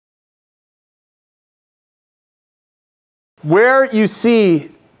Where you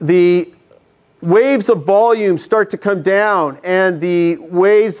see the waves of volume start to come down and the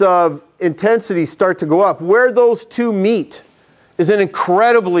waves of intensity start to go up, where those two meet is an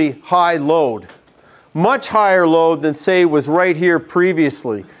incredibly high load. Much higher load than, say, was right here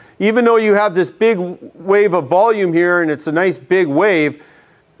previously. Even though you have this big wave of volume here and it's a nice big wave,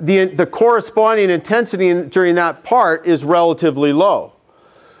 the corresponding intensity during that part is relatively low.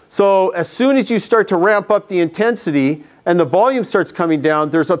 So as soon as you start to ramp up the intensity and the volume starts coming down,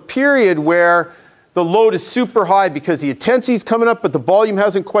 there's a period where the load is super high because the intensity is coming up, but the volume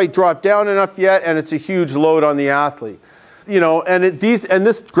hasn't quite dropped down enough yet, and it's a huge load on the athlete. You know, and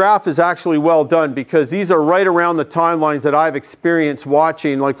this graph is actually well done because these are right around the timelines that I've experienced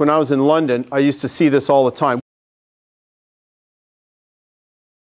watching. Like when I was in London, I used to see this all the time.